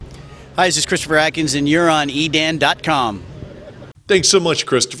Hi, this is Christopher Atkins, and you're on edan.com. Thanks so much,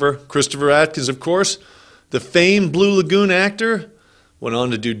 Christopher. Christopher Atkins, of course, the famed Blue Lagoon actor, went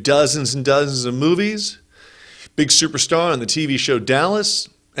on to do dozens and dozens of movies. Big superstar on the TV show Dallas.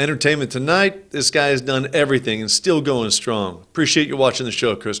 Entertainment Tonight. This guy has done everything and still going strong. Appreciate you watching the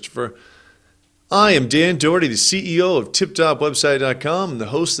show, Christopher. I am Dan Doherty, the CEO of TipTopWebsite.com and the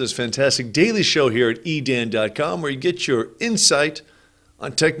host of this fantastic daily show here at edan.com, where you get your insight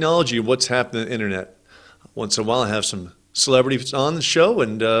on technology and what's happening on the internet. Once in a while, I have some celebrities on the show,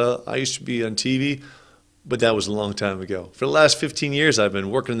 and I used to be on TV, but that was a long time ago. For the last 15 years, I've been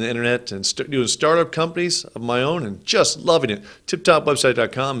working on the internet and doing startup companies of my own and just loving it.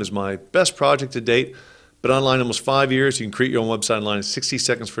 TipTopWebsite.com is my best project to date. Been online almost 5 years. You can create your own website online in 60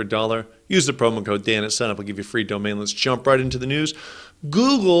 seconds for $1. Use the promo code Dan at sign-up. I'll give you a free domain. Let's jump right into the news.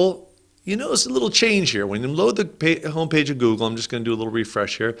 Google, you notice a little change here. When you load the homepage of Google, I'm just going to do a little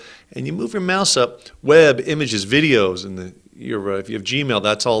refresh here, and you move your mouse up, web, images, videos, and if you have Gmail,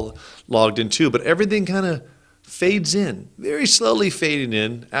 that's all logged in too. But everything kind of fades in, very slowly fading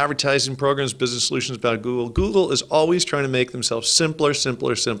in. Advertising programs, business solutions about Google. Google is always trying to make themselves simpler,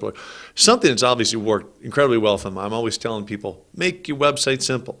 simpler, simpler. Something that's obviously worked incredibly well for them. I'm always telling people, make your website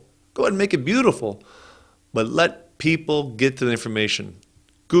simple. Go ahead and make it beautiful, but let people get to the information.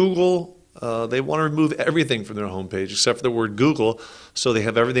 Google, they want to remove everything from their homepage except for the word Google, so they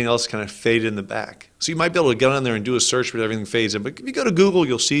have everything else kind of fade in the back. So you might be able to get on there and do a search, but everything fades in. But if you go to Google,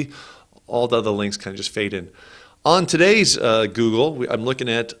 you'll see all the other links kind of just fade in. On today's Google, I'm looking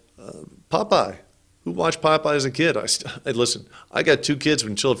at Popeye. Who watched Popeye as a kid? Listen, I got 2 kids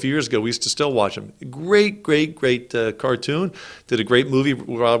until a few years ago. We used to still watch them. Great, great, great cartoon. Did a great movie.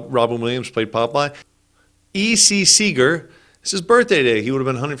 Robin Williams played Popeye. E.C. Seeger, it's his birthday today. He would have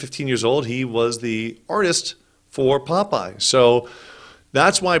been 115 years old. He was the artist for Popeye. So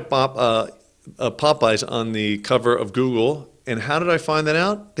that's why Popeye's on the cover of Google. And how did I find that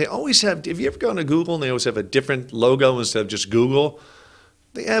out? They always have, have you ever gone to Google and they always have a different logo instead of just Google?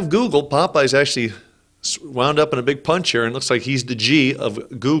 They have Google. Popeye's actually wound up in a big punch here, and it looks like he's the G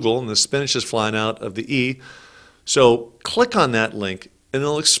of Google, and the spinach is flying out of the E. So click on that link, and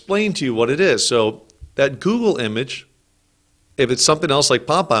it'll explain to you what it is. So that Google image, if it's something else like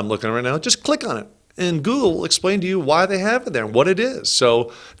Popeye I'm looking at right now, just click on it. And Google will explain to you why they have it there and what it is.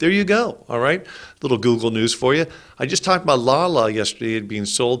 So there you go, all right? Little Google news for you. I just talked about Lala yesterday. It being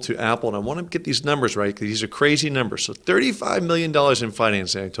sold to Apple, and I want to get these numbers right because these are crazy numbers. So $35 million in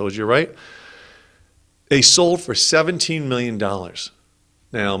financing, I told you, right? They sold for $17 million.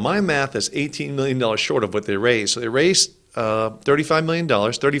 Now, my math is $18 million short of what they raised. So they raised $35 million,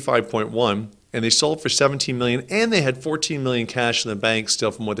 35.1, and they sold for $17 million, and they had $14 million cash in the bank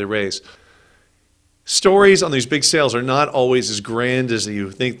still from what they raised. Stories on these big sales are not always as grand as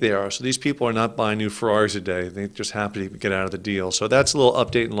you think they are. So these people are not buying new Ferraris a day. They're just happy to get out of the deal. So that's a little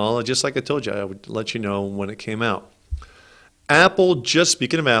update in Lala. Just like I told you, I would let you know when it came out. Apple,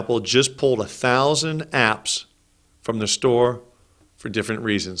 speaking of Apple, just pulled 1,000 apps from the store for different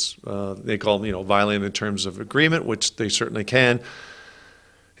reasons. They call them, violating the terms of agreement, which they certainly can,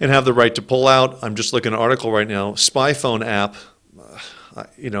 and have the right to pull out. I'm just looking at an article right now. SpyPhone app.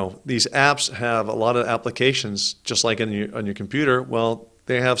 These apps have a lot of applications, just like on your computer. Well,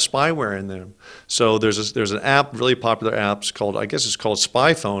 they have spyware in them. So there's an app, really popular app, called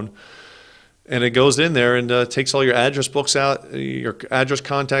SpyPhone, and it goes in there and takes all your address books out, your address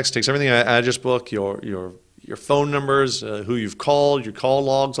contacts, takes everything out of address book, your phone numbers, who you've called, your call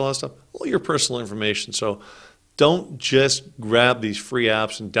logs, all that stuff, all your personal information. So don't just grab these free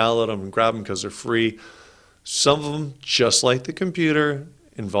apps and download them and grab them because they're free. Some of them, just like the computer,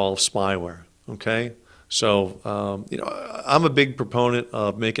 involve spyware, okay? So, I'm a big proponent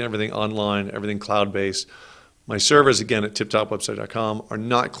of making everything online, everything cloud-based. My servers, again, at tiptopwebsite.com are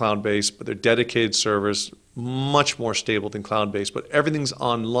not cloud-based, but they're dedicated servers, much more stable than cloud-based, but everything's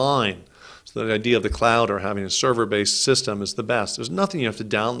online. So the idea of the cloud or having a server-based system is the best. There's nothing you have to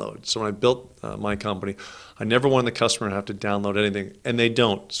download. So when I built my company, I never wanted the customer to have to download anything, and they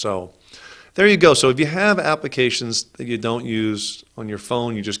don't. So there you go. So if you have applications that you don't use on your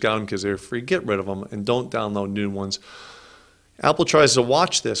phone, you just got them because they're free, get rid of them and don't download new ones. Apple tries to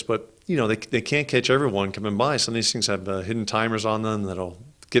watch this, but they can't catch everyone coming by. Some of these things have hidden timers on them that'll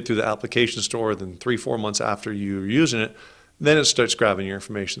get through the application store. Then 3-4 months after you're using it, then it starts grabbing your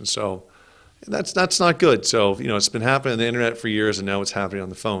information. So that's not good. So it's been happening on the internet for years, and now it's happening on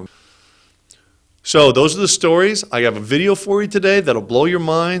the phone. So those are the stories. I have a video for you today that'll blow your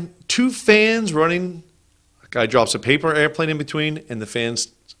mind. 2 fans running. A guy drops a paper airplane in between, and the fans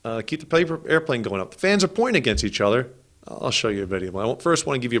keep the paper airplane going up. The fans are pointing against each other. I'll show you a video. But I first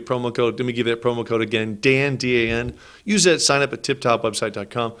want to give you a promo code. Let me give you that promo code again, Dan, D-A-N. Use that, sign up at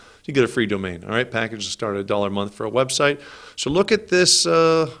tiptopwebsite.com. You get a free domain. All right, packages start at $1 a month for a website. So look at this.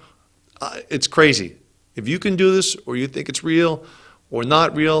 It's crazy. If you can do this, or you think it's real or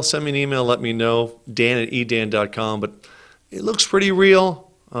not real, send me an email. Let me know, dan@edan.com. But it looks pretty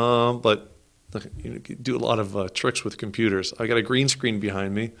real. But look, you do a lot of tricks with computers. I got a green screen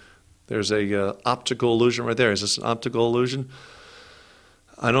behind me. There's a optical illusion right there. Is this an optical illusion?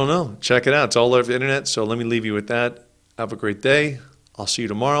 I don't know. Check it out. It's all over the internet. So let me leave you with that. Have a great day. I'll see you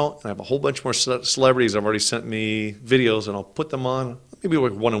tomorrow. I have a whole bunch more celebrities have already sent me videos, and I'll put them on. Maybe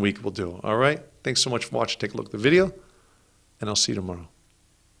one a week will do. All right? Thanks so much for watching. Take a look at the video, and I'll see you tomorrow.